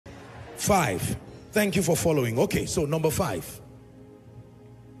5. Thank you for following. Okay, so number 5.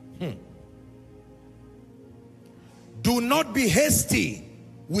 Do not be hasty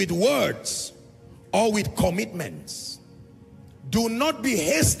with words or with commitments. Do not be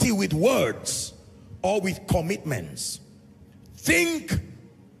hasty with words or with commitments. Think,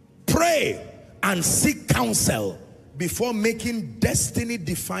 pray, and seek counsel before making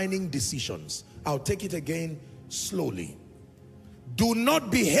destiny-defining decisions. I'll take it again slowly. Do not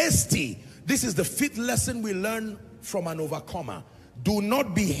be hasty. This is the 5th lesson we learn from an overcomer. Do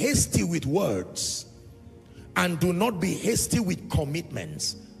not be hasty with words, and do not be hasty with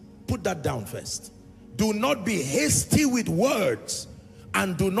commitments. Put that down first. Do not be hasty with words,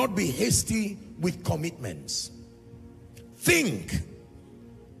 and do not be hasty with commitments. Think,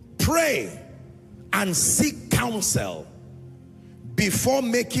 pray, and seek counsel before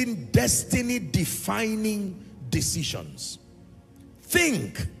making destiny-defining decisions.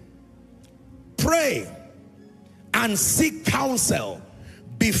 Think, pray, and seek counsel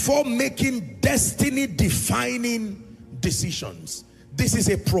before making destiny-defining decisions. This is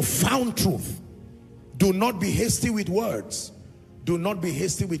a profound truth. Do not be hasty with words. Do not be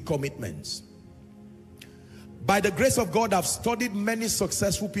hasty with commitments. By the grace of God, I've studied many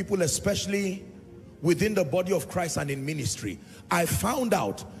successful people, especially within the body of Christ and in ministry. I found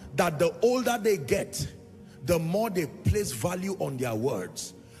out that the older they get, the more they place value on their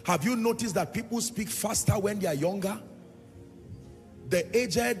words. Have you noticed that people speak faster when they are younger? The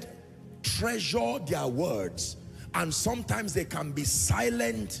aged treasure their words, and sometimes they can be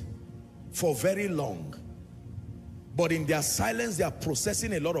silent for very long. But in their silence, they are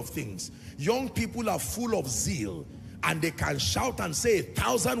processing a lot of things. Young people are full of zeal, and they can shout and say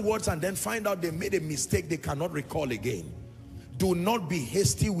 1,000 words and then find out they made a mistake they cannot recall again. Do not be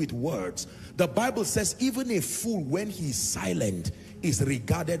hasty with words. The Bible says even a fool, when he is silent, is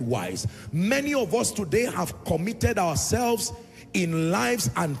regarded wise. Many of us today have committed ourselves in lives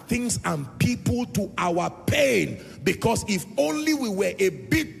and things and people to our pain, because if only we were a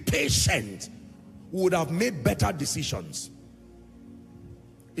bit patient, we would have made better decisions.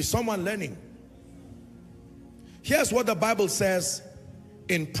 Is someone learning? Here's what the Bible says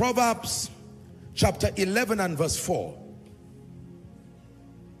in Proverbs chapter 11 and verse 4.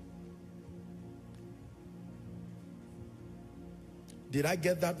 Did I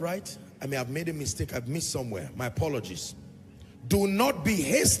get that right? I may have made a mistake. I've missed somewhere. My apologies. Do not be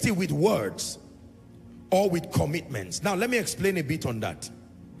hasty with words or with commitments. Now, let me explain a bit on that.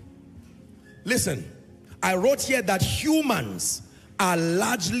 Listen, I wrote here that humans are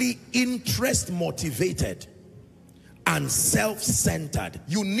largely interest motivated and self-centered.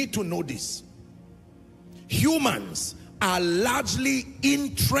 You need to know this. Humans are largely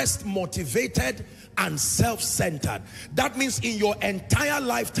interest motivated and self-centered. That means in your entire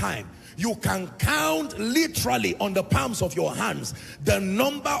lifetime, you can count literally on the palms of your hands the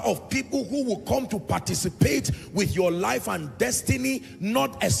number of people who will come to participate with your life and destiny,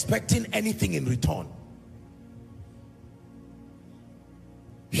 not expecting anything in return.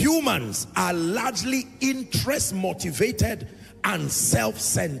 Humans are largely interest motivated and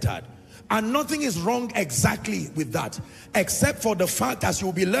self-centered. And nothing is wrong exactly with that, except for the fact, as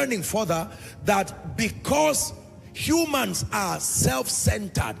you'll be learning further, that because humans are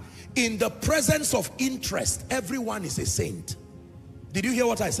self-centered, in the presence of interest, everyone is a saint. Did you hear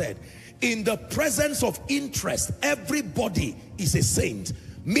what I said? In the presence of interest, everybody is a saint.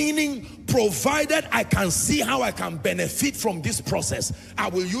 Meaning, provided I can see how I can benefit from this process, I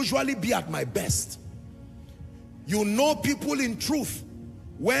will usually be at my best. You know people in truth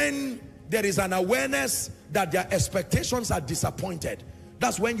when there is an awareness that their expectations are disappointed.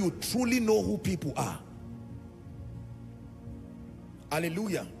 That's when you truly know who people are.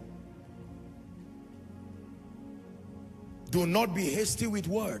 Hallelujah. Do not be hasty with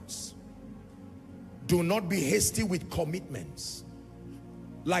words. Do not be hasty with commitments.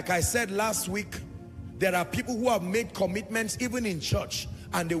 Like I said last week, there are people who have made commitments even in church,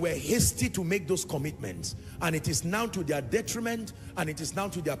 and they were hasty to make those commitments, and it is now to their detriment, and it is now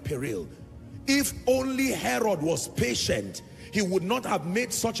to their peril. If only Herod was patient, he would not have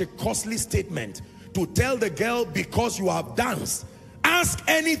made such a costly statement to tell the girl, because you have danced, ask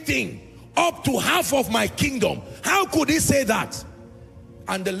anything up to half of my kingdom. How could he say that?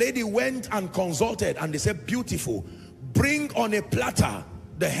 And the lady went and consulted, and they said, beautiful, bring on a platter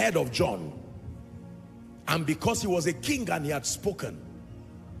the head of John. And because he was a king and he had spoken,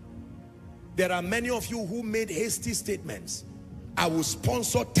 there are many of you who made hasty statements. I will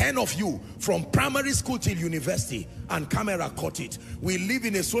sponsor 10 of you from primary school till university, and camera caught it. We live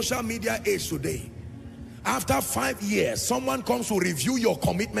in a social media age today, After 5 years, someone comes to review your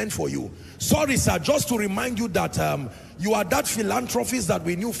commitment for you. Sorry, sir, just to remind you that you are that philanthropist that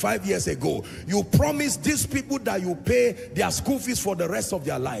we knew 5 years ago. You promised these people that you pay their school fees for the rest of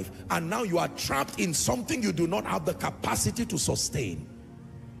their life. And now you are trapped in something you do not have the capacity to sustain.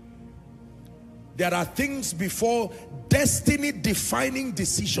 There are things before destiny-defining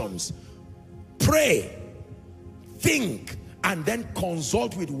decisions. Pray, think, and then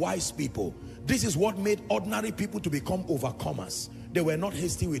consult with wise people. This is what made ordinary people to become overcomers. They were not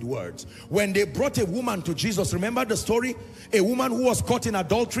hasty with words. When they brought a woman to Jesus, remember the story? A woman who was caught in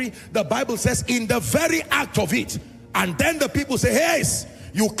adultery. The Bible says in the very act of it. And then the people say, hey,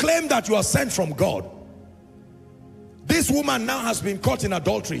 you claim that you are sent from God. This woman now has been caught in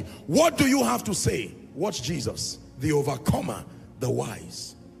adultery. What do you have to say? Watch Jesus, the overcomer, the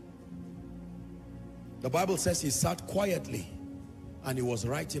wise. The Bible says he sat quietly and he was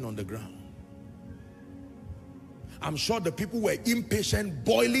writing on the ground. I'm sure the people were impatient,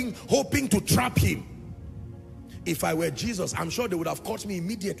 boiling, hoping to trap him. If I were Jesus, I'm sure they would have caught me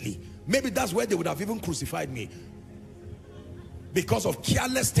immediately. Maybe that's where they would have even crucified me. Because of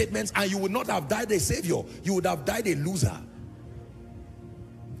careless statements, and you would not have died a savior. You would have died a loser.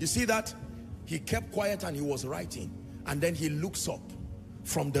 You see that? He kept quiet and he was writing. And then he looks up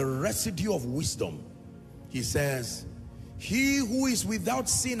from the residue of wisdom. He says, he who is without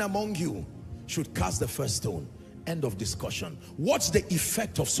sin among you should cast the first stone. End of discussion. What's the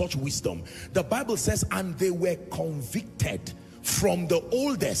effect of such wisdom? The Bible says, and they were convicted from the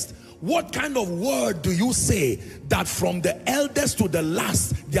oldest. What kind of word do you say that from the eldest to the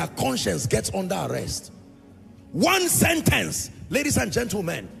last, their conscience gets under arrest? One sentence, ladies and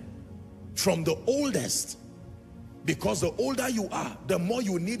gentlemen, from the oldest. Because the older you are, the more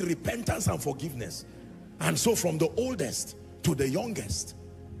you need repentance and forgiveness. And so from the oldest to the youngest.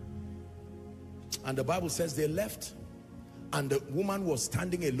 And the Bible says they left, and the woman was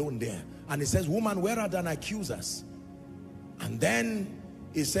standing alone there. And it says, woman, where are thine accusers? And then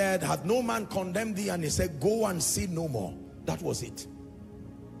he said, hath no man condemned thee? And he said, go and sin no more. That was it.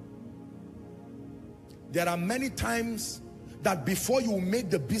 There are many times that before you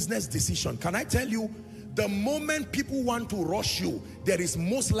make the business decision, can I tell you, the moment people want to rush you, there is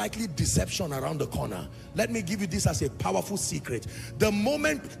most likely deception around the corner. Let me give you this as a powerful secret. The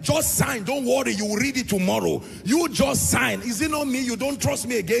moment, just sign, don't worry, you will read it tomorrow. You just sign. Is it not me? You don't trust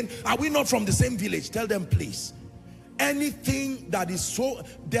me again? Are we not from the same village? Tell them, please. Anything that is so,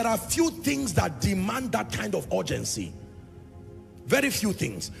 there are few things that demand that kind of urgency. Very few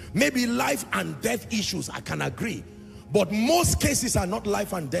things. Maybe life and death issues, I can agree. But most cases are not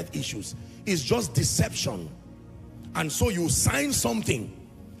life and death issues. It's just deception. And so you sign something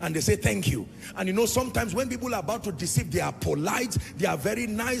and they say thank you. And you know, sometimes when people are about to deceive, they are polite, they are very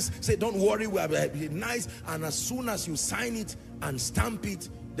nice, say don't worry, we are nice. And as soon as you sign it and stamp it,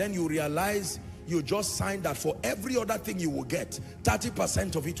 then you realize you just signed that for every other thing you will get,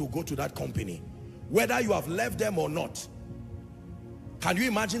 30% of it will go to that company, whether you have left them or not. Can you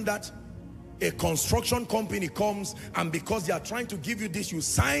imagine that? A construction company comes, and because they are trying to give you this, you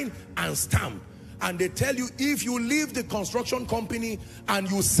sign and stamp. And they tell you, if you leave the construction company and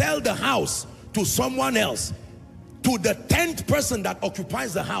you sell the house to someone else, to the 10th person that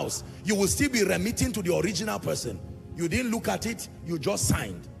occupies the house, you will still be remitting to the original person. You didn't look at it, you just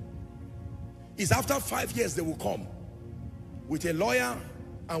signed. It's after 5 years they will come with a lawyer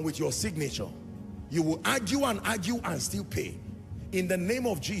and with your signature. You will argue and still pay. In the name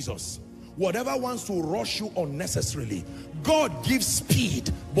of Jesus, whatever wants to rush you unnecessarily, God gives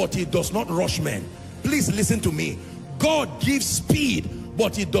speed, but he does not rush men. Please listen to me. God gives speed,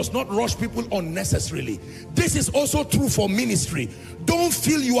 but he does not rush people unnecessarily. This is also true for ministry. Don't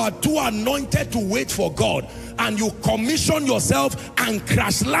feel you are too anointed to wait for God and you commission yourself and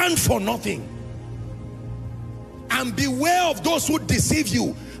crash land for nothing. And beware of those who deceive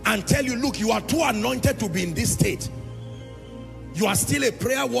you and tell you, look, you are too anointed to be in this state. You are still a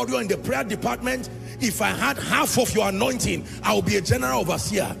prayer warrior in the prayer department. If I had half of your anointing, I will be a general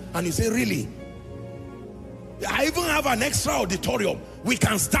overseer. And you say, really? I even have an extra auditorium. We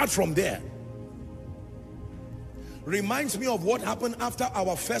can start from there. Reminds me of what happened after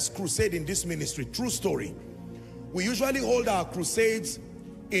our first crusade in this ministry. True story. We usually hold our crusades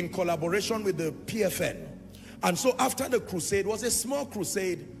in collaboration with the PFN. And so after the crusade, it was a small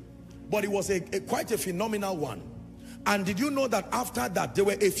crusade, but it was quite a phenomenal one. And did you know that after that, there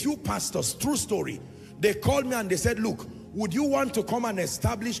were a few pastors, true story, they called me and they said, look, would you want to come and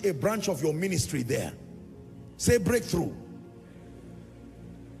establish a branch of your ministry there? Say breakthrough.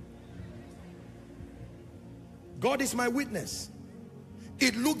 God is my witness.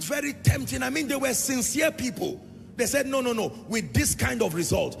 It looked very tempting. I mean, they were sincere people. They said, no, no, no, with this kind of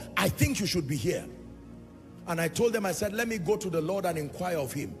result, I think you should be here. And I told them, I said, let me go to the Lord and inquire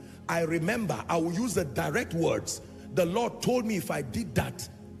of him. I remember, I will use the direct words. The Lord told me if I did that,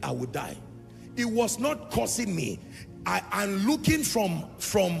 I would die. It was not causing me. I'm looking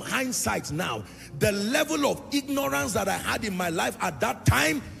from hindsight now. The level of ignorance that I had in my life at that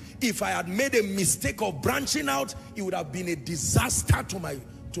time, if I had made a mistake of branching out, it would have been a disaster to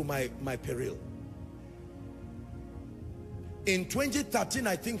my peril. In 2013,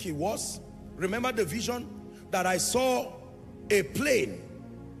 I think it was, remember the vision that I saw a plane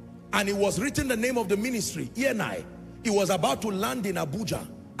and it was written the name of the ministry, ENI. It was about to land in Abuja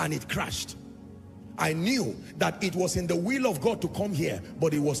and it crashed. I knew that it was in the will of God to come here,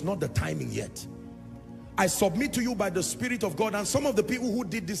 but it was not the timing yet. I submit to you by the Spirit of God, and some of the people who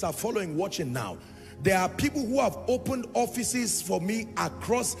did this are following, watching now. There are people who have opened offices for me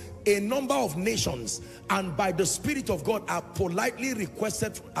across a number of nations, and by the Spirit of God, I politely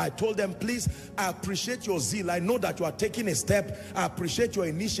requested, I told them, please, I appreciate your zeal. I know that you are taking a step. I appreciate your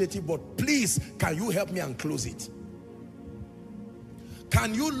initiative, but please, can you help me and close it?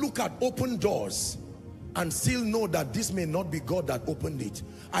 Can you look at open doors and still know that this may not be God that opened it?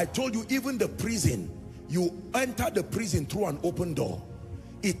 I told you, even the prison, you enter the prison through an open door.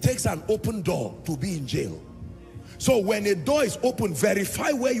 It takes an open door to be in jail. So when a door is open,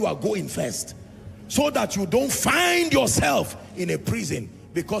 verify where you are going first, so that you don't find yourself in a prison,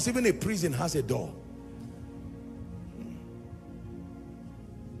 because even a prison has a door.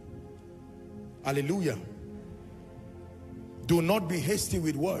 Hallelujah. Do not be hasty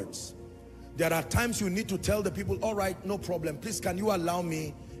with words. There are times you need to tell the people, all right, no problem, please, can you allow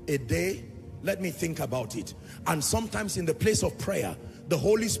me a day? Let me think about it. And sometimes in the place of prayer, the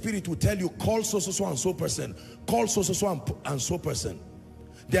Holy Spirit will tell you, call so and so person, call so and so person.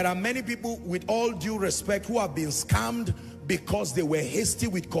 There are many people, with all due respect, who have been scammed because they were hasty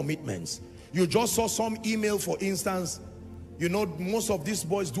with commitments. You just saw some email, for instance. You know, most of these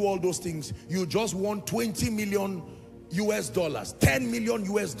boys do all those things. You just want 20 million US dollars, 10 million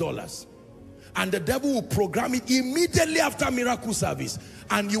US dollars. And the devil will program it immediately after miracle service,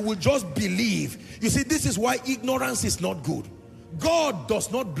 and you will just believe. You see, this is why ignorance is not good. God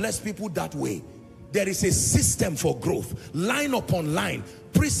does not bless people that way. There is a system for growth, line upon line,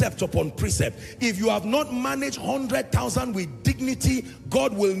 precept upon precept. If you have not managed 100,000 with dignity,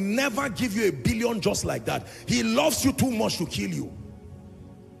 God will never give you 1 billion just like that. He loves you too much to kill you.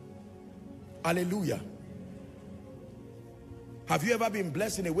 Hallelujah. Have you ever been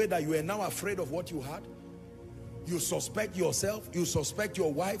blessed in a way that you are now afraid of what you had? You suspect yourself, you suspect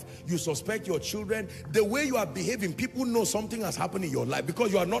your wife, you suspect your children. The way you are behaving, people know something has happened in your life,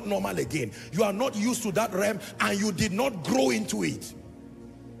 because you are not normal again. You are not used to that realm, and you did not grow into it.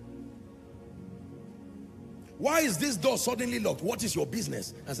 Why is this door suddenly locked? What is your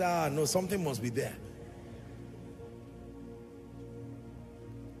business? I say, no, something must be there.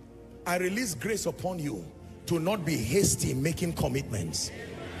 I release grace upon you to not be hasty in making commitments.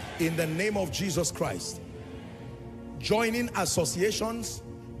 In the name of Jesus Christ. Joining associations,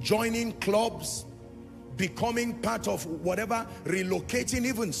 joining clubs, becoming part of whatever, relocating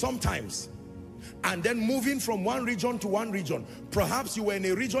even sometimes, and then moving from one region to one region. Perhaps you were in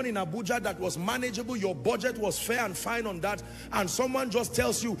a region in Abuja that was manageable, your budget was fair and fine on that, and someone just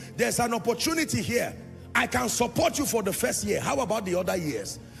tells you, there's an opportunity here, I can support you for the first year, how about the other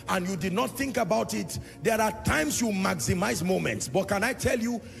years? And you did not think about it. There are times you maximize moments, but can I tell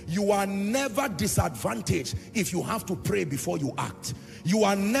you, you are never disadvantaged if you have to pray before you act. You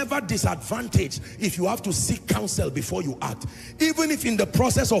are never disadvantaged if you have to seek counsel before you act. Even if in the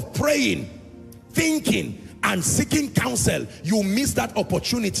process of praying, thinking, and seeking counsel, you miss that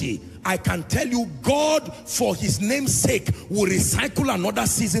opportunity, I can tell you, God, for his name's sake, will recycle another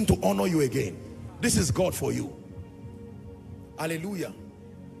season to honor you again. This is God for you. Hallelujah.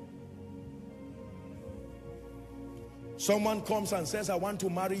 Someone comes and says, I want to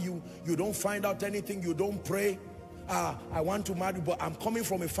marry you. You don't find out anything. You don't pray. I want to marry, but I'm coming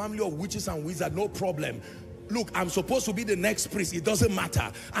from a family of witches and wizards. No problem. Look, I'm supposed to be the next priest. It doesn't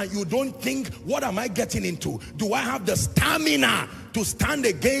matter. And you don't think, what am I getting into? Do I have the stamina to stand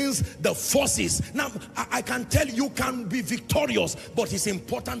against the forces? Now, I can tell you can be victorious, but it's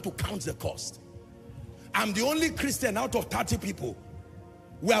important to count the cost. I'm the only Christian out of 30 people.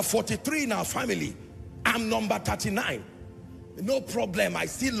 We are 43 in our family. I'm number 39. No problem, I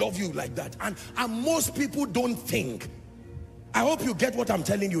still love you like that. And most people don't think. I hope you get what I'm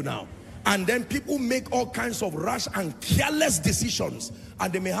telling you now. And then people make all kinds of rash and careless decisions,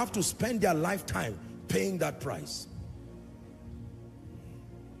 and they may have to spend their lifetime paying that price.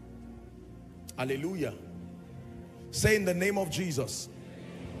 Hallelujah. Say, in the name of Jesus,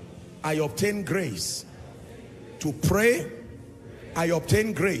 I obtain grace to pray. I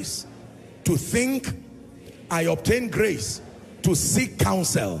obtain grace to think. I obtain grace to seek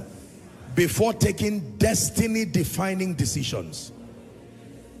counsel before taking destiny defining decisions.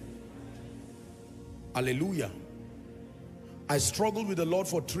 Hallelujah. I struggled with the Lord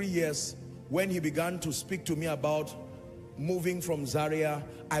for 3 years when he began to speak to me about moving from Zaria.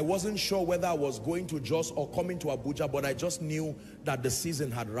 I wasn't sure whether I was going to Jos or coming to Abuja, but I just knew that the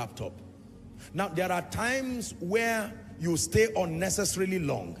season had wrapped up. Now, there are times where you stay unnecessarily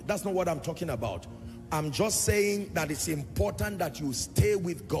long. That's not what I'm talking about. I'm just saying that it's important that you stay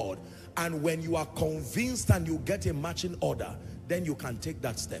with God, and when you are convinced and you get a matching order, then you can take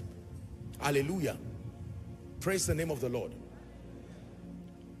that step. Hallelujah. Praise the name of the Lord.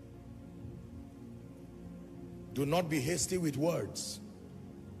 Do not be hasty with words.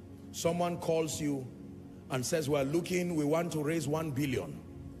 Someone calls you and says, we want to raise 1 billion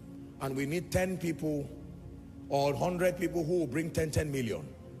and we need 10 people or 100 people who will bring 10 million.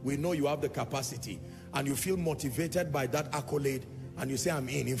 We know you have the capacity, and you feel motivated by that accolade, and you say, I'm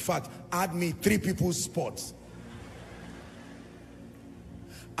in. In fact, add me 3 people's spots.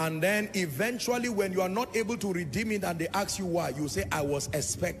 And then eventually, when you are not able to redeem it and they ask you why, you say, I was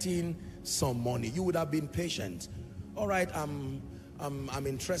expecting some money. You would have been patient. All right, I'm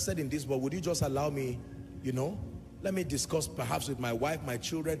interested in this, but would you just allow me, let me discuss perhaps with my wife, my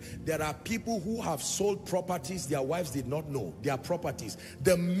children. There are people who have sold properties their wives did not know, their properties.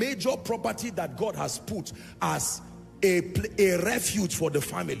 The major property that God has put as a refuge for the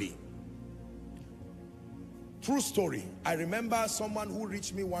family. True story. I remember someone who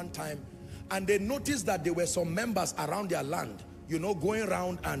reached me one time, and they noticed that there were some members around their land, going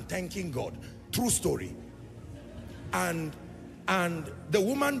around and thanking God. True story. And the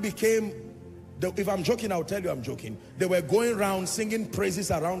woman became, if I'm joking, I'll tell you I'm joking. They were going around singing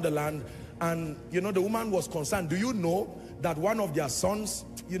praises around the land, and the woman was concerned. Do you know that one of their sons,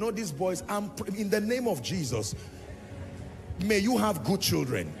 these boys, in the name of Jesus, may you have good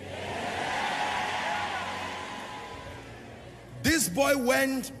children. This boy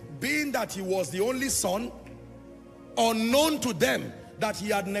went, being that he was the only son, unknown to them that he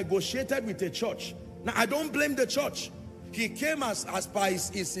had negotiated with a church. Now, I don't blame the church. He came as per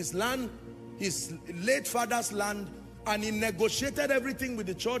his land, his late father's land, and he negotiated everything with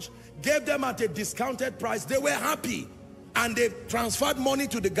the church, gave them at a discounted price. They were happy, and they transferred money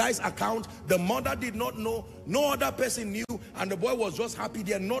to the guy's account. The mother did not know, no other person knew, and the boy was just happy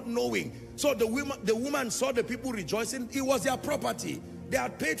there, not knowing. So the woman saw the people rejoicing. It was their property. They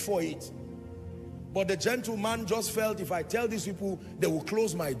had paid for it. But the gentleman just felt, if I tell these people, they will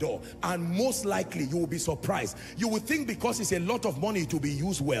close my door. And most likely, you will be surprised. You will think because it's a lot of money to be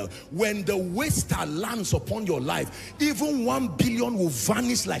used well. When the waster lands upon your life, even 1 billion will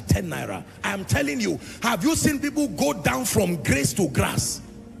vanish like 10 naira. I am telling you, have you seen people go down from grace to grass?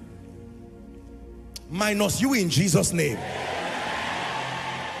 Minus you, in Jesus' name.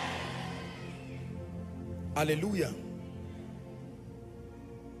 Hallelujah.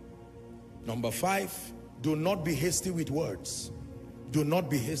 Number 5, do not be hasty with words. Do not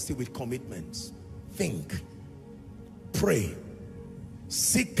be hasty with commitments. Think, pray,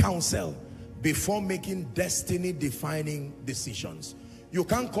 seek counsel before making destiny defining decisions. You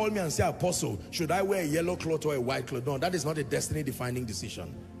can't call me and say, Apostle, should I wear a yellow cloth or a white cloth? No, that is not a destiny defining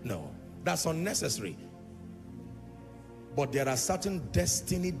decision. No, that's unnecessary. But there are certain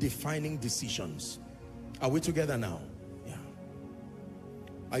destiny defining decisions. Are we together now?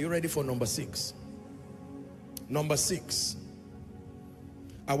 Are you ready for number 6? Number 6.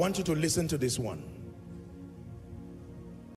 I want you to listen to this one.